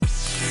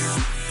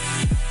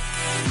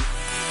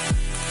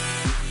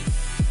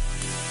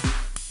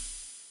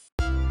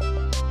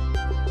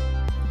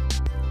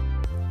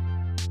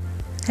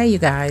Hey, you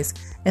guys.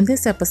 In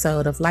this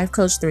episode of Life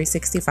Coach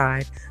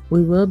 365,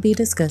 we will be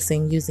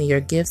discussing using your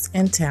gifts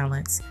and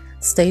talents.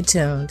 Stay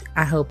tuned.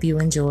 I hope you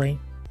enjoy.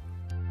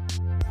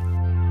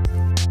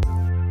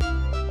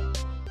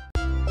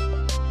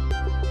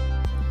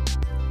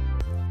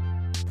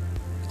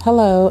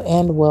 Hello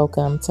and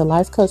welcome to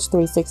Life Coach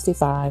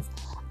 365.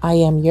 I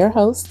am your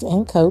host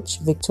and coach,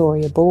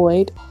 Victoria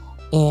Boyd,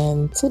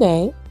 and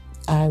today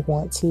I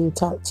want to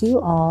talk to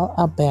you all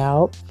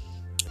about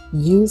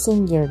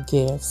using your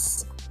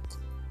gifts.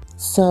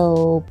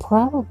 So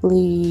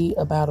probably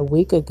about a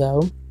week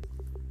ago,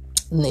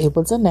 it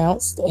was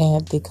announced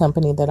at the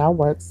company that I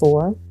work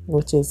for,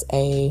 which is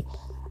a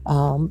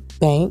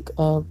bank,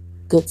 a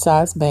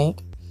good-sized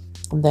bank,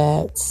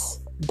 that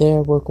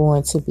there were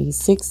going to be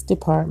 6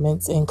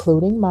 departments,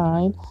 including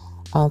mine,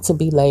 to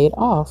be laid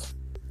off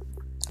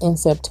in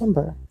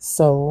September.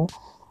 So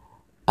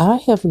I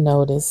have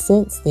noticed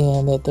since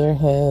then that there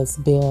has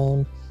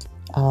been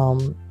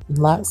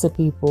lots of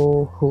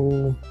people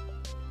who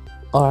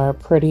are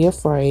pretty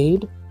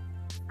afraid,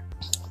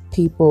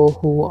 people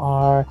who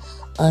are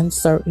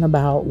uncertain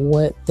about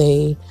what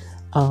they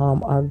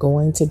are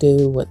going to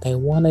do, what they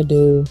want to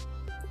do.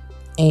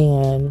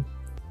 And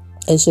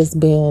it's just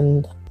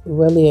been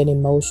really an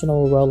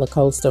emotional roller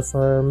coaster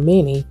for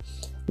many,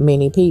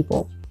 many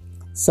people.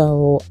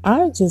 So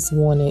I just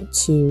wanted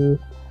to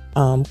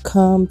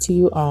come to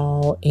you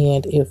all,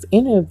 and if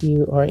any of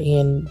you are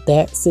in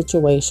that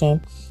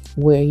situation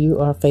where you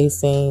are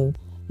facing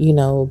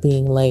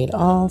being laid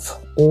off,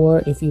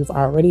 or if you've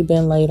already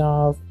been laid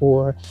off,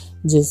 or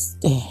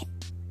just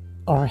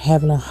are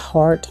having a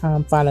hard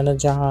time finding a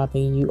job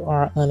and you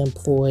are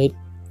unemployed,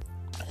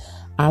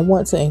 I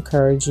want to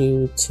encourage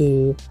you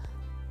to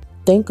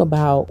think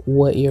about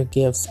what your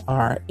gifts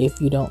are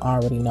if you don't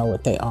already know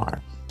what they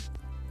are.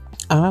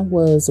 I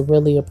was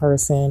really a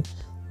person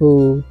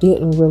who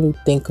didn't really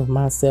think of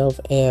myself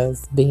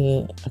as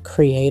being a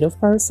creative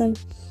person,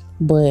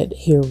 but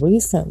here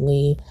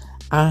recently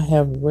I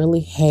have really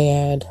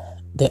had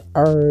the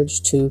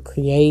urge to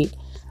create.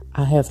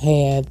 I have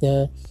had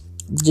the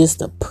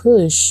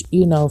push,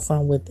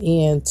 from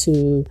within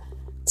to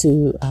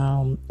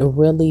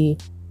really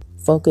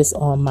focus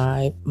on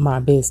my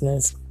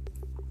business.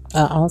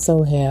 I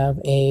also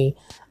have a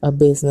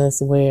business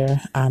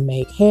where I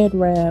make head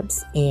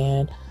wraps,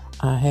 and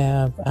I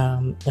have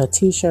a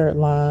t-shirt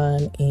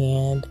line,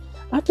 and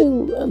I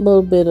do a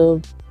little bit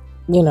of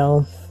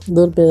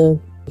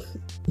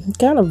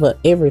kind of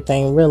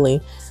everything really.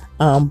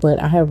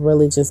 But I have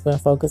really just been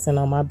focusing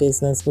on my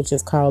business, which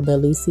is called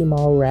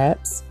Bellissimo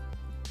Wraps.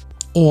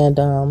 And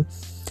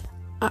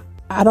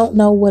I don't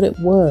know what it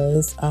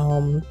was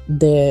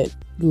that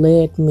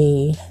led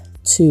me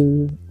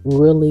to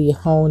really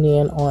hone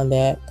in on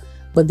that.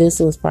 But this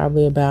was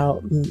probably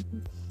about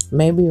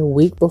maybe a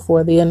week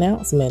before the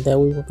announcement that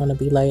we were going to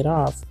be laid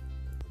off.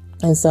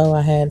 And so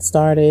I had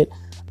started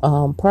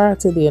prior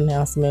to the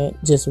announcement,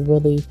 just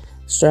really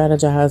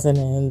strategizing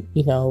and,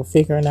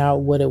 figuring out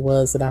what it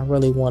was that I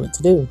really wanted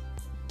to do.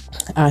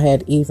 I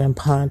had even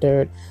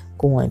pondered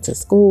going to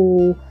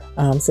school,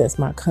 since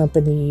my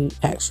company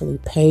actually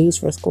pays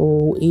for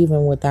school,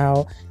 even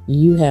without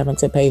you having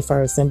to pay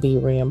first and be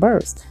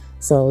reimbursed.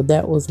 So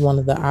that was one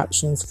of the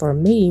options for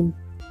me.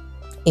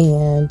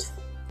 And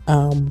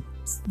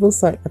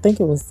looks like, I think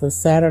it was the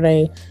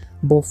Saturday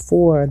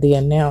before the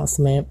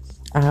announcement,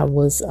 I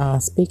was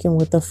speaking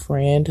with a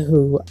friend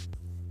who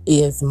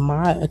is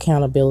my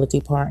accountability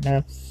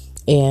partner,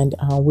 and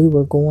we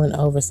were going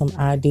over some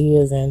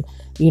ideas, and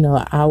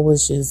I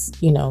was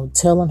just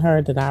telling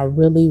her that I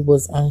really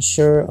was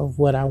unsure of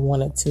what I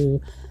wanted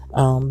to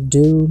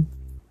do,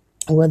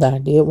 whether I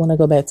did want to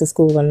go back to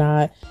school or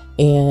not.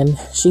 And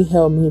she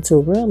helped me to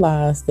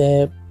realize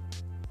that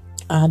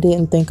I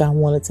didn't think I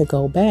wanted to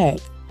go back,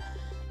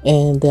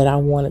 and that I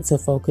wanted to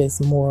focus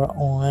more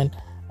on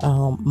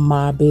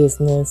my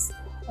businesses,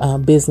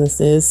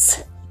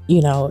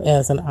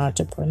 as an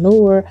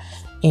entrepreneur.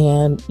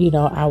 And,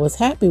 I was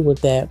happy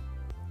with that.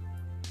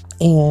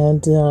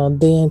 And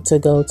then to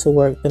go to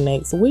work the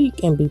next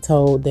week and be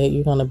told that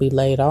you're going to be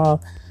laid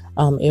off,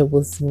 it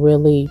was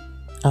really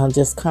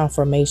just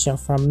confirmation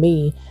from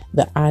me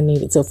that I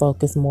needed to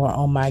focus more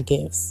on my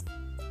gifts.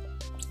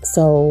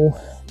 So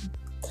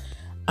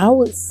I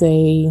would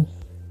say,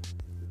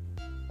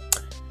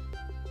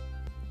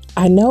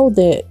 I know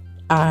that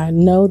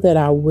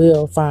I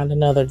will find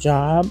another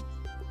job,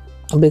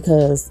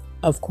 because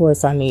of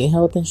course I need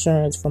health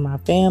insurance for my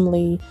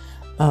family,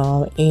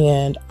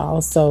 and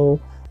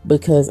also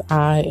because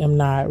I am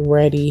not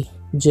ready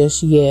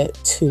just yet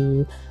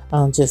to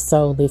just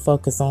solely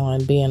focus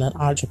on being an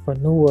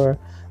entrepreneur.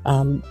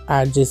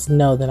 I just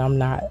know that I'm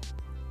not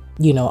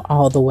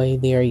all the way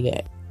there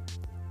yet.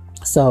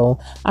 So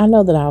I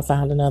know that I'll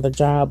find another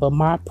job, but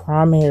my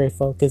primary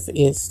focus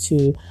is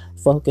to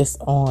focus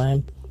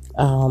on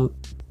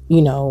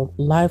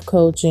life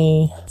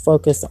coaching,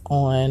 focus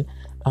on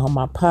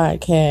my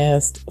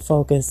podcast,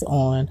 focus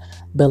on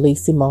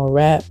Bellissimo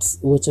Wraps,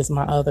 which is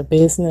my other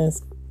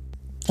business,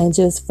 and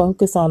just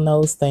focus on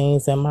those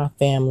things and my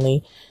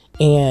family,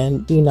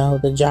 And,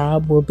 the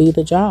job will be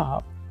the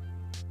job.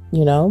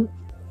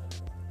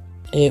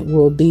 It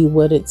will be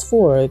what it's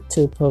for,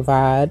 to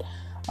provide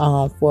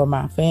for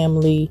my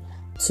family,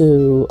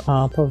 to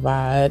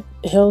provide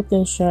health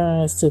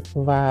insurance, to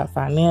provide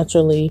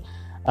financially,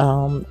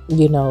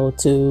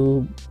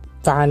 to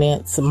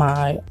finance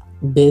my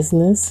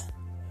business.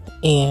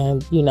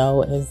 And,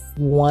 as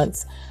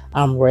once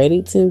I'm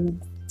ready to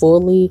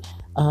fully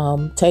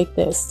take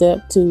that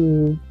step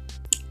to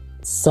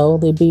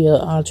solely be an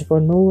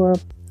entrepreneur,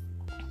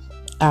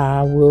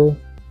 I will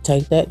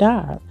take that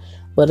dive.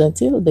 But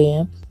until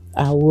then,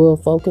 I will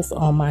focus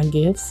on my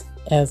gifts,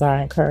 as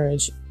I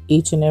encourage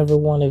each and every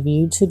one of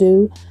you to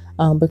do,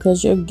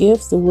 because your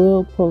gifts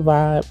will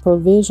provide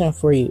provision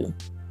for you.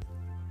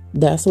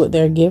 That's what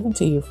they're given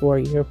to you for.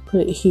 You're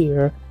put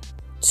here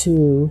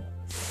to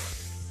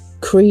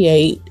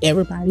create.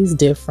 Everybody's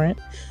different.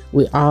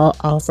 We all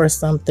offer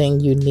something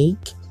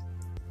unique,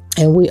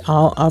 and we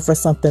all offer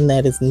something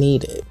that is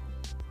needed,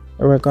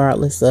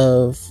 regardless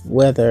of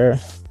whether,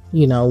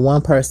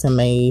 one person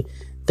may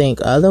think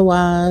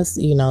otherwise.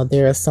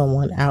 There is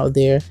someone out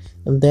there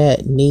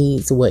that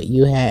needs what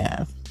you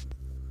have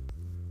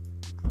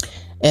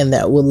and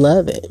that will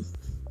love it.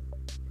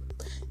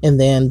 And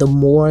then the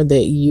more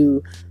that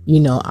you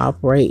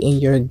operate in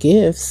your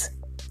gifts,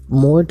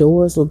 more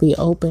doors will be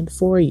opened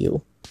for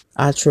you.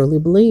 I truly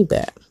believe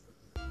that.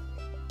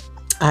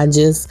 I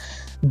just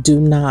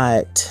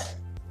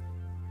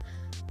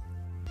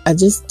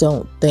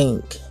don't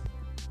think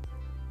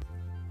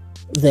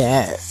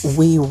that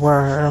we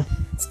were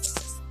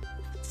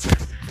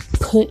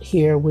put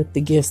here with the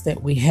gifts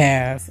that we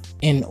have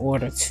in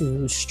order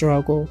to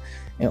struggle,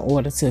 in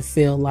order to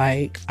feel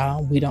like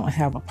we don't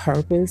have a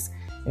purpose,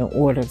 in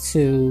order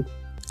to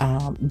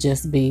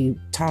just be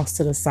tossed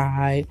to the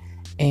side.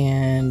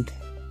 And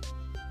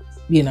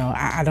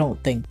I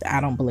don't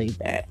believe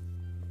that.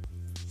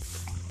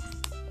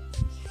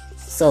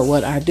 So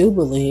what I do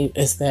believe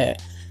is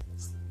that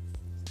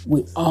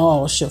we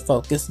all should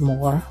focus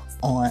more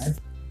on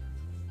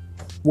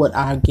what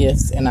our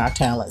gifts and our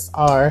talents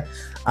are,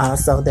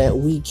 so that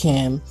we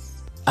can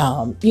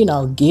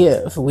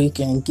we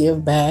can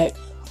give back,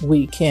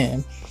 we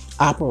can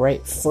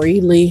operate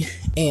freely,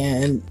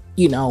 and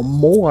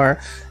more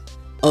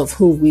of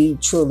who we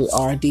truly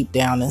are deep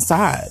down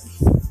inside.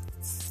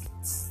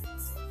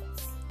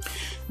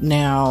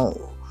 Now,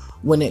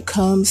 when it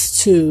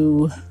comes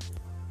to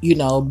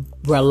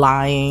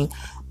relying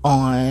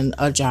on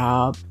a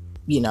job,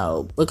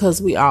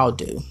 because we all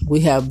do.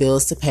 We have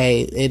bills to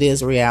pay. It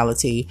is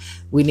reality.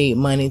 We need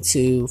money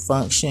to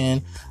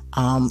function.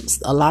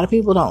 A lot of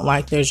people don't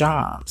like their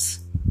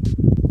jobs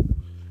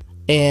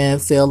and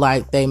feel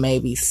like they may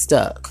be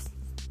stuck.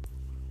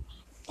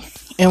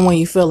 And when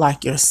you feel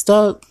like you're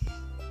stuck,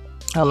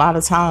 a lot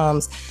of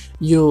times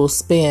you'll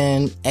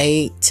spend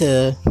 8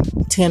 to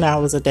 10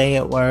 hours a day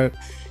at work,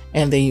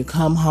 and then you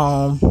come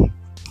home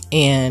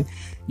and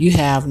you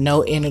have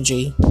no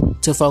energy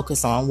to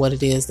focus on what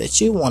it is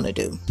that you want to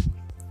do.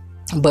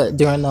 But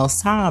during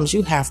those times,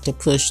 you have to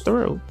push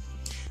through.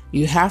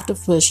 You have to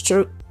push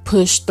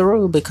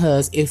through,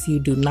 because if you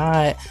do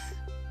not,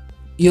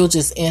 you'll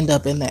just end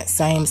up in that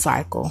same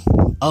cycle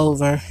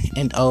over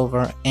and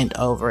over and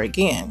over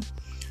again.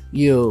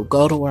 You'll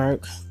go to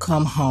work,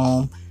 come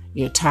home,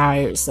 you're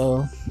tired,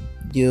 so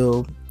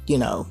you'll,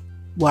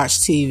 watch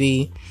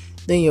TV,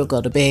 then you'll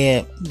go to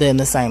bed, then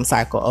the same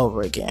cycle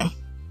over again.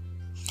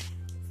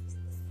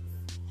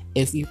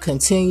 If you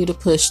continue to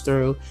push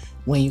through,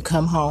 when you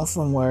come home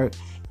from work,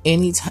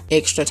 any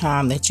extra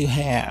time that you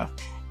have,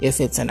 if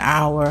it's an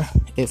hour,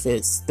 if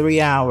it's 3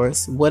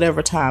 hours,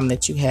 whatever time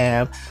that you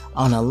have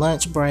on a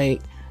lunch break,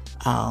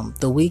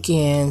 the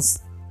weekends,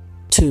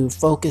 to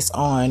focus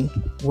on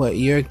what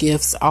your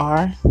gifts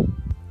are,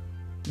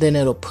 then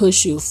it'll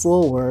push you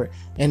forward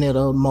and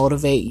it'll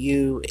motivate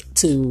you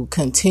to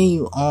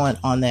continue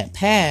on that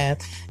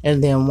path.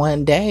 And then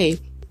one day,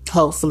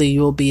 hopefully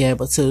you'll be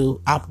able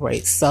to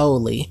operate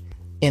solely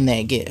in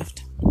that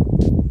gift.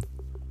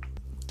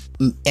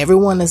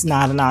 Everyone is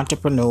not an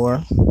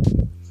entrepreneur.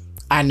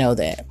 I know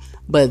that.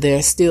 But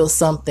there's still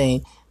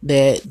something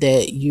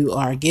that you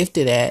are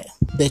gifted at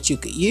that you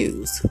could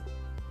use.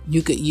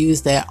 You could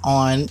use that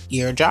on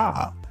your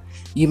job.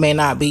 You may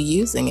not be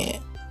using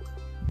it.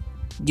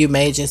 You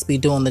may just be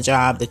doing the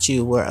job that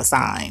you were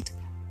assigned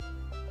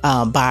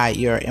by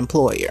your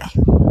employer,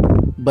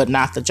 but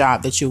not the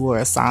job that you were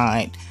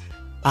assigned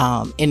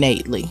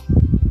innately,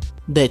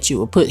 that you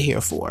were put here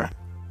for.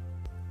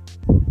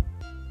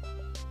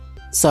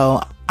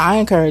 So I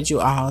encourage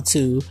you all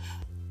to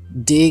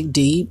dig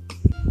deep,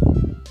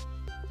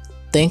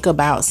 think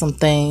about some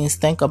things,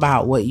 think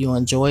about what you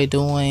enjoy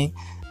doing,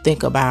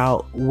 think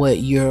about what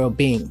you're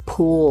being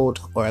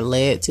pulled or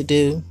led to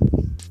do,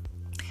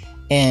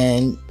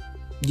 and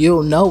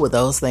you'll know what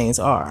those things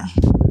are.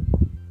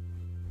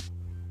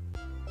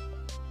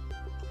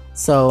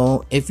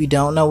 So if you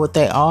don't know what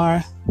they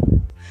are,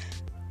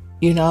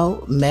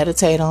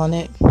 meditate on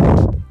it.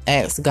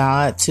 Ask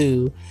God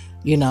to,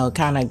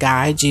 kind of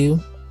guide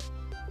you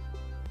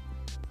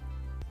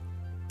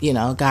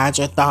guide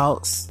your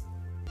thoughts,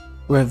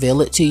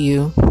 reveal it to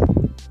you,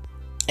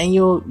 and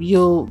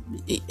it'll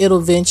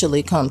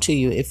eventually come to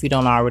you if you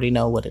don't already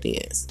know what it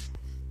is.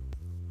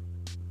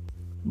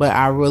 But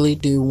I really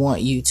do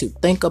want you to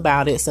think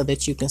about it so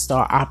that you can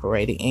start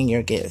operating in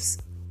your gifts.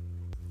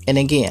 And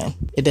again,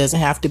 it doesn't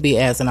have to be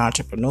as an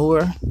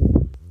entrepreneur.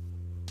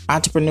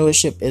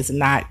 Entrepreneurship is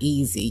not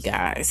easy,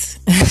 guys.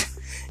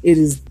 It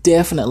is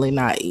definitely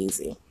not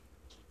easy.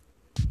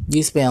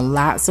 You spend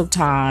lots of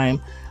time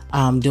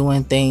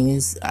doing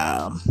things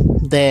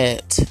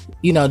that,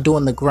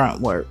 doing the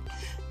grunt work.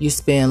 You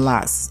spend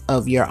lots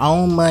of your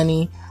own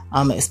money,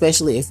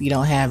 especially if you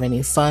don't have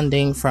any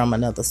funding from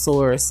another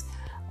source.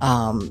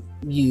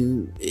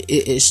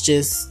 It's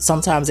just,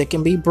 sometimes it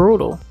can be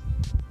brutal.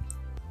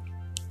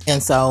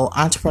 And so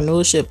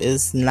entrepreneurship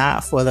is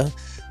not for the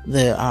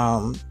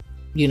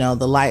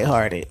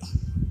lighthearted.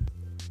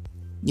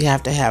 You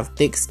have to have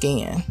thick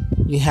skin.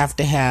 You have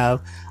to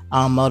have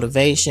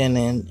motivation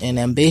and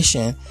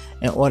ambition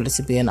in order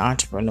to be an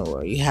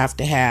entrepreneur. You have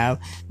to have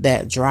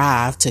that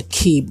drive to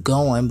keep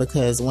going,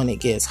 because when it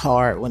gets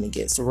hard, when it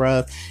gets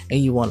rough and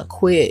you want to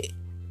quit,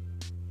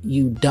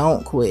 you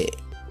don't quit.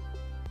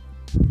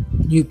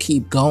 You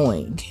keep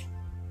going.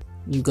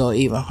 You go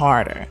even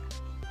harder.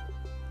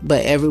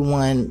 But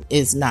everyone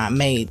is not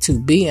made to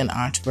be an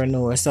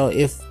entrepreneur. So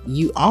if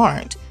you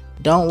aren't,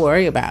 don't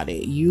worry about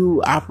it.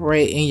 You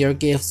operate in your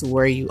gifts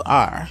where you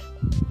are.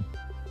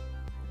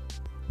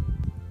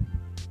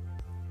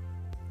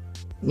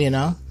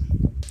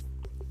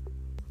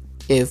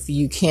 If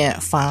you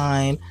can't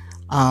find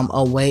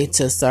a way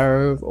to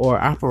serve or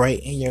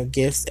operate in your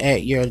gifts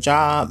at your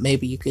job,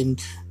 maybe you can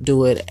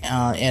do it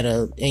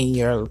in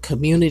your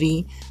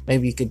community.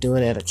 Maybe you could do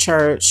it at a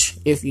church.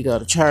 If you go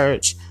to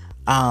church,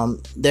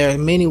 there are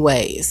many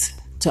ways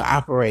to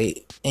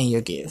operate in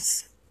your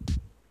gifts.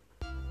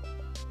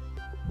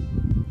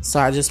 So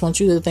I just want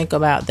you to think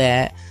about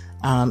that.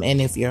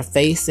 And if you're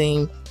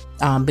facing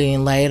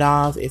being laid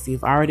off, if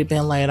you've already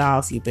been laid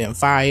off, you've been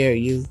fired,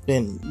 you've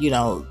been,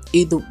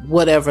 either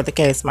whatever the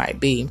case might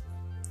be,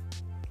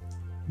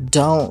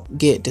 don't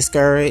get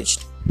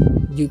discouraged.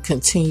 You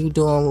continue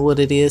doing what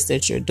it is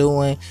that you're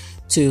doing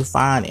to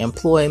find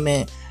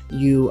employment.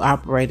 You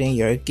operate in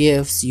your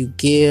gifts. You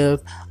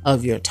give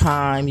of your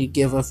time. You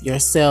give of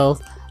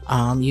yourself.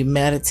 You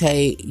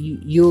meditate.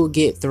 You'll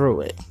get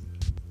through it.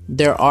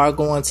 There are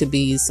going to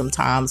be some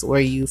times where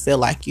you feel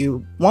like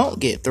you won't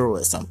get through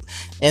it.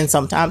 And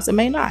sometimes it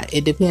may not.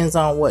 It depends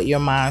on what your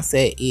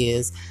mindset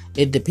is.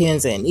 It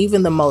depends. And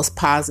even the most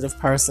positive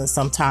person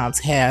sometimes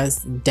has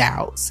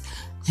doubts,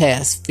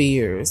 has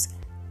fears,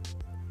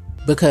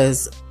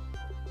 because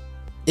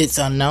it's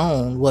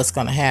unknown what's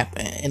going to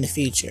happen in the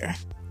future.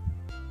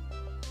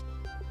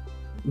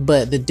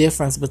 But the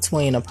difference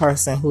between a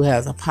person who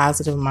has a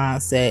positive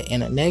mindset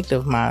and a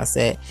negative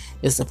mindset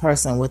is the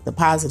person with the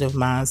positive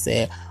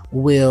mindset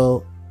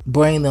will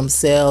bring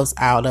themselves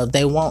out of,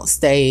 they won't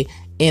stay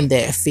in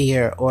that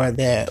fear or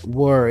that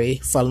worry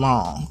for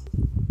long,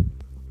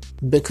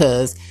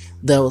 because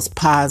those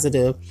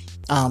positive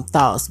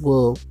thoughts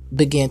will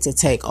begin to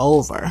take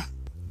over.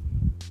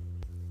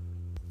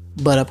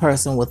 But a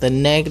person with a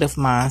negative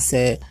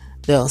mindset,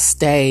 they'll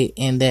stay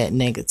in that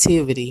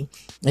negativity,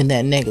 and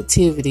that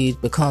negativity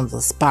becomes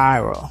a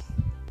spiral.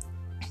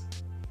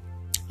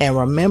 And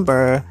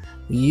remember,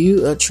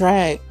 you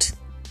attract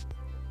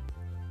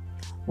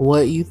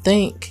what you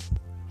think.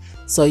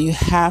 So you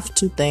have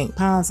to think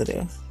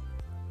positive.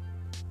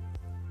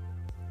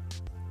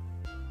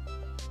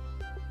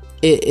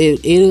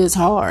 It is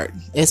hard,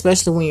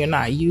 especially when you're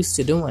not used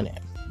to doing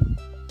it.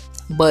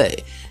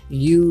 But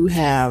you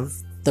have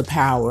the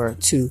power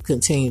to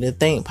continue to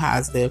think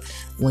positive.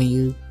 When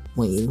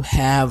you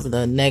have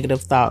the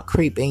negative thought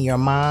creep in your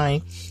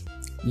mind,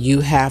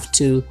 you have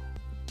to,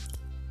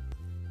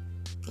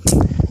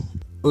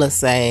 let's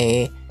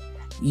say,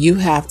 you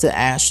have to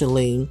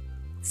actually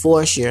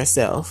force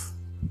yourself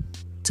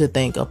to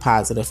think a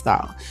positive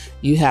thought.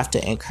 You have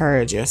to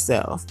encourage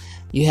yourself.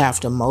 You have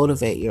to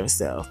motivate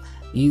yourself.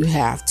 You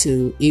have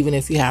to, even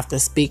if you have to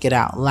speak it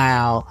out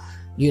loud,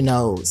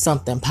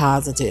 something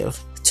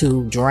positive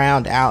to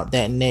drown out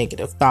that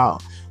negative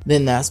thought,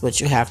 then that's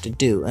what you have to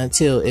do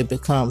until it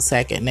becomes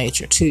second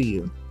nature to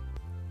you.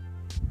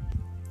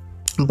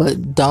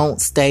 But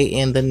don't stay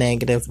in the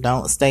negative.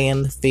 Don't stay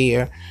in the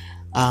fear,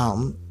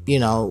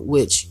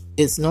 which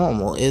is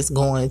normal. It's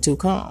going to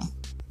come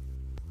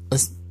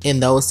in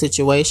those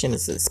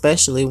situations,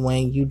 especially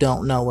when you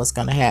don't know what's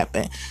going to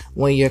happen,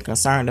 when you're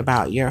concerned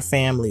about your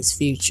family's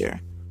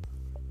future.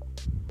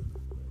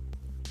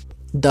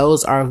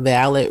 Those are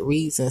valid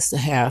reasons to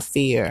have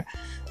fear.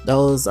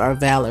 Those are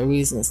valid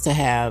reasons to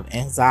have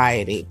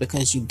anxiety,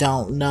 because you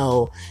don't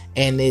know,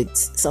 and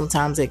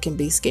sometimes it can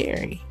be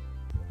scary.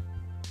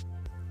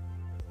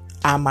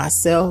 I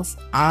myself,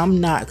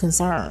 I'm not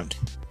concerned,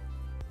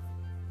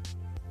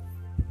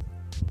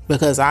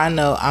 because I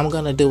know I'm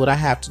going to do what I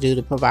have to do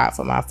to provide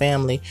for my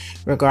family,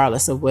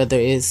 regardless of whether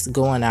it's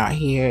going out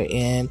here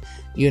and,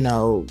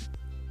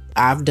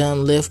 I've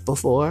done Lyft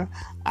before.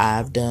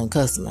 I've done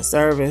customer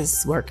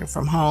service, working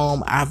from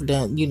home. I've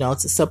done, to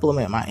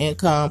supplement my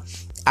income.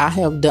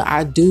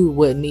 I do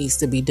what needs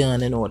to be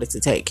done in order to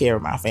take care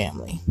of my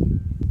family.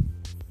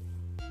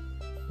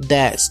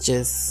 That's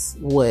just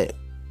what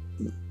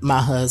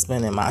my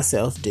husband and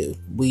myself do.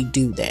 We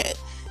do that.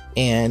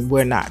 And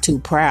we're not too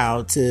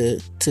proud to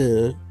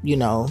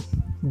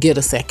get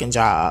a second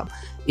job,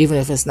 even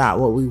if it's not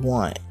what we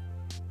want.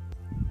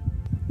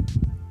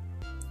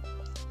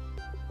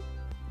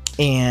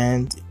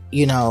 And,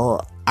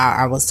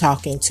 I was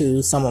talking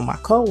to some of my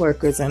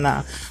coworkers, and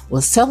I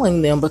was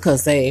telling them,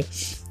 because they,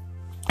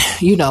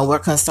 were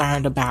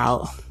concerned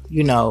about,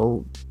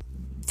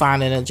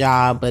 finding a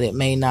job, but it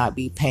may not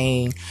be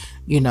paying,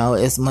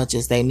 as much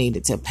as they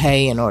needed to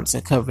pay in order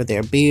to cover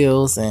their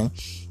bills. And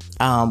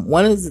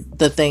one of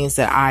the things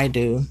that I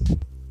do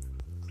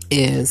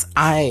is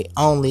I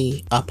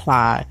only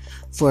apply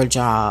for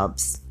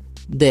jobs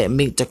that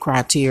meet the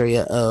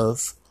criteria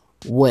of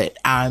what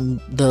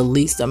the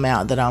least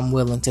amount that I'm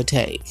willing to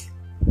take.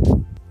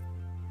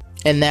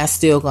 And that's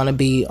still going to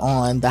be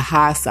on the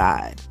high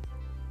side.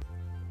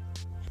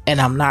 And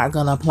I'm not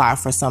going to apply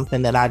for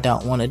something that I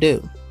don't want to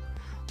do.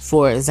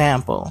 For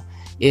example,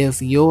 if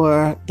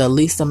the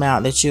least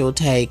amount that you'll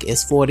take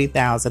is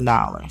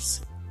 $40,000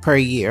 per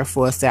year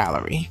for a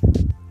salary,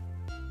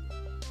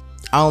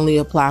 only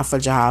apply for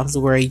jobs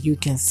where you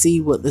can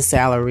see what the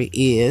salary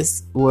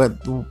is, where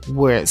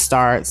it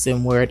starts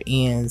and where it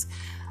ends.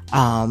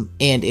 And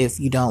if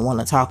you don't want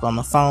to talk on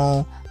the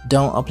phone,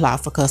 don't apply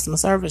for customer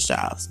service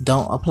jobs.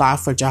 Don't apply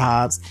for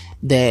jobs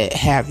that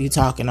have you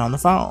talking on the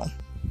phone.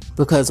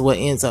 Because what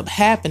ends up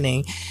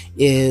happening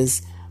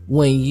is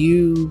when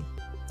you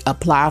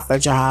apply for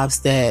jobs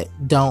that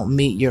don't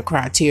meet your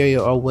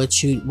criteria or what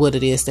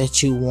it is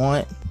that you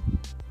want,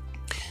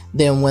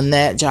 then when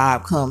that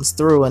job comes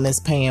through and it's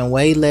paying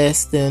way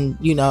less than,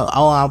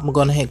 I'm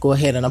going to go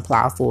ahead and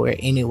apply for it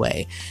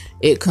anyway.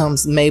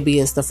 Maybe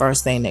it's the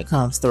first thing that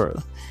comes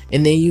through.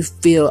 And then you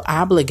feel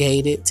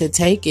obligated to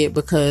take it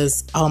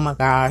because, oh my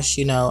gosh,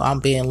 I'm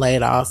being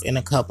laid off in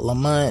a couple of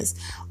months,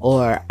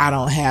 or I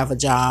don't have a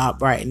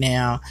job right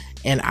now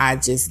and I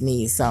just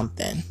need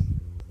something.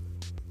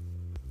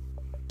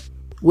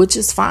 Which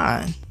is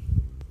fine.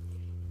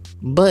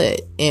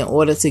 But in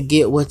order to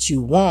get what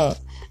you want,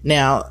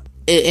 now,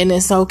 and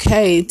it's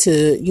okay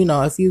to,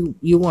 if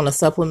you want to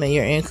supplement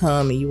your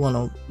income and you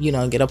want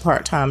to, get a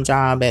part-time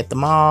job at the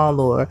mall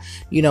or,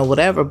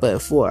 whatever,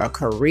 but for a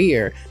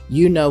career,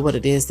 what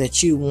it is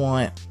that you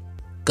want,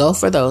 go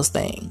for those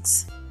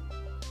things.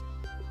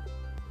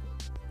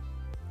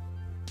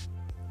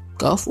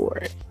 Go for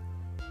it.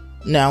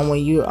 Now,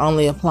 when you're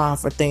only applying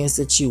for things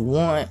that you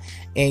want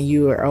and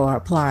you are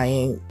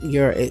applying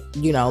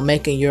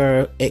making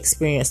your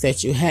experience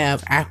that you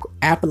have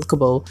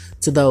applicable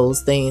to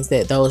those things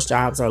that those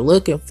jobs are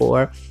looking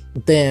for,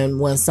 then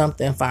when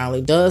something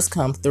finally does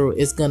come through,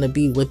 it's going to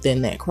be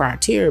within that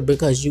criteria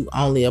because you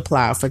only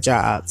apply for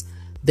jobs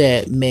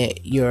that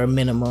met your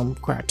minimum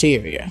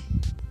criteria.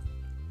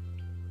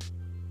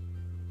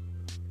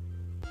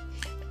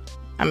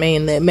 I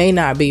mean, that may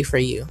not be for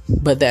you,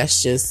 but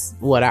that's just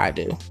what I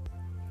do.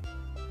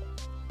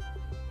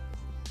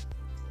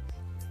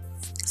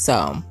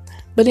 So,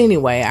 but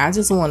anyway, I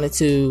just wanted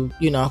to,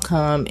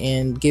 come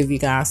and give you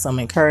guys some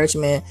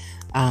encouragement.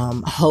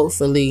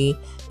 Hopefully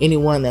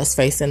anyone that's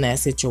facing that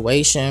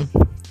situation,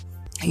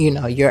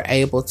 you're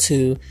able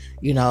to,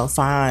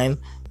 find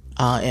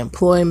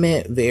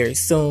employment very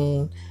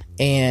soon.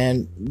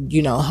 And,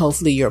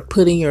 hopefully you're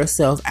putting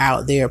yourself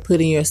out there,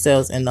 putting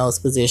yourselves in those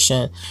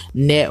positions,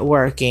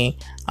 networking,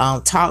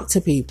 talk to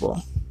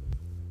people,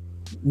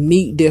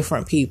 meet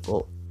different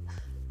people.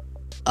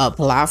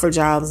 Apply for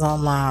jobs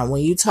online.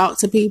 When you talk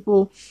to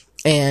people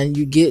and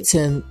you get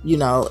to,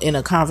 in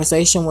a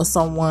conversation with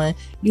someone,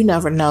 you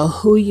never know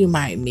who you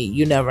might meet.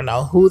 You never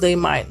know who they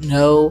might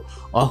know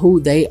or who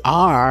they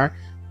are.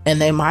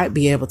 And they might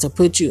be able to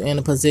put you in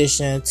a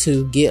position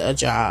to get a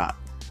job,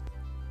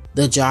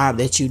 the job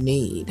that you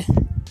need,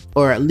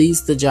 or at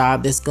least the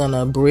job that's going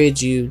to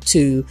bridge you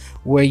to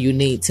where you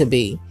need to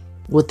be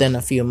within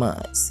a few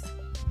months.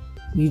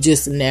 You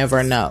just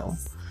never know.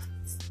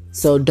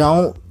 So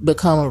don't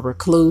become a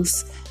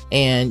recluse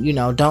and,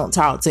 don't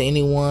talk to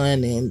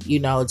anyone and,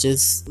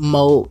 just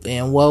mope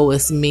and woe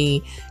is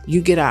me. You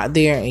get out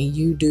there and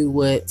you do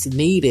what's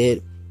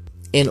needed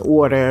in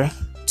order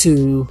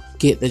to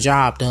get the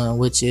job done,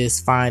 which is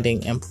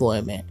finding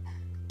employment.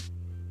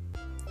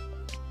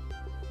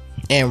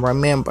 And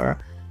remember,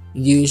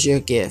 use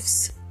your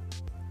gifts.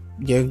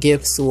 Your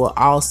gifts will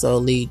also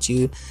lead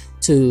you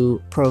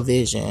to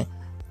provision,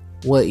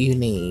 what you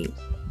need.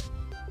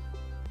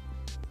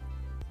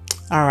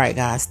 All right,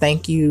 guys.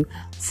 Thank you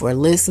for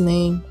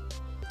listening.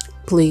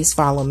 Please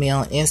follow me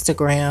on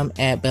Instagram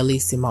at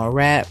Bellissimo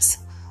Raps.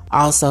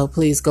 Also,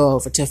 please go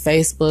over to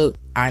Facebook.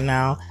 I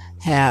now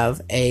have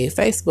a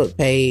Facebook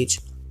page.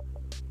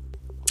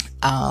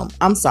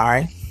 I'm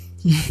sorry.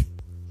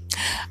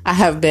 I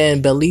have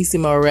been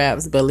Bellissimo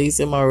Raps,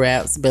 Bellissimo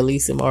Raps,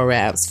 Bellissimo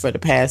Raps for the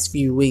past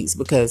few weeks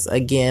because,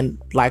 again,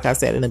 like I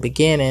said in the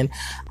beginning,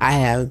 I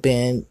have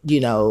been,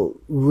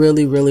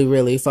 really, really,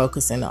 really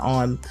focusing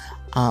on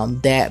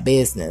that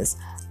business.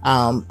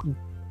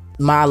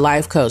 My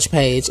life coach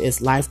page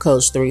is Life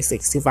Coach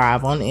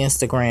 365 on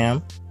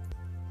Instagram,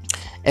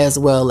 as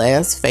well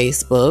as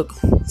Facebook.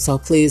 So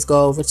please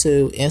go over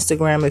to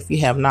Instagram if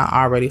you have not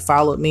already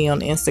followed me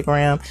on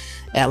Instagram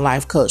at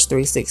Life Coach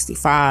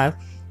 365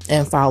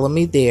 and follow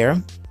me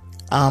there.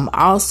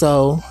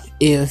 Also,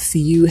 if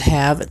you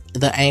have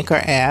the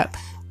Anchor app,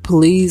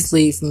 please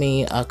leave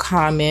me a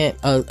comment,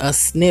 a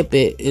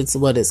snippet, it's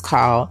what it's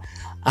called,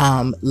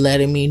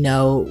 letting me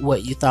know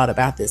what you thought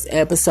about this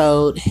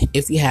episode.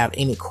 If you have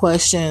any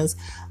questions,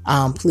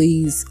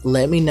 please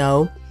let me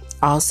know.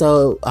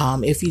 Also,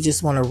 if you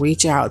just want to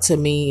reach out to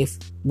me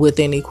with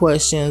any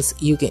questions,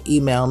 you can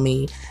email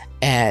me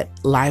at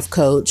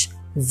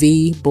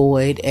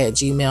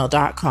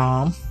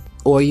lifecoachvboyd@gmail.com,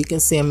 or you can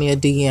send me a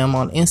DM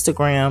on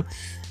Instagram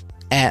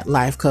at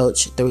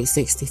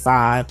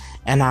lifecoach365,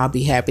 and I'll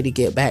be happy to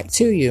get back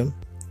to you.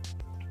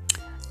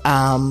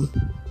 I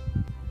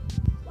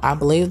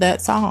believe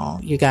that's all,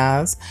 you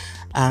guys.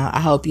 I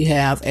hope you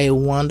have a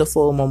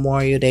wonderful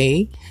Memorial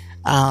Day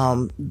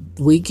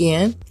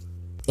weekend.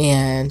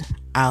 And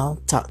I'll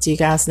talk to you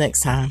guys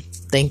next time.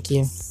 Thank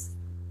you.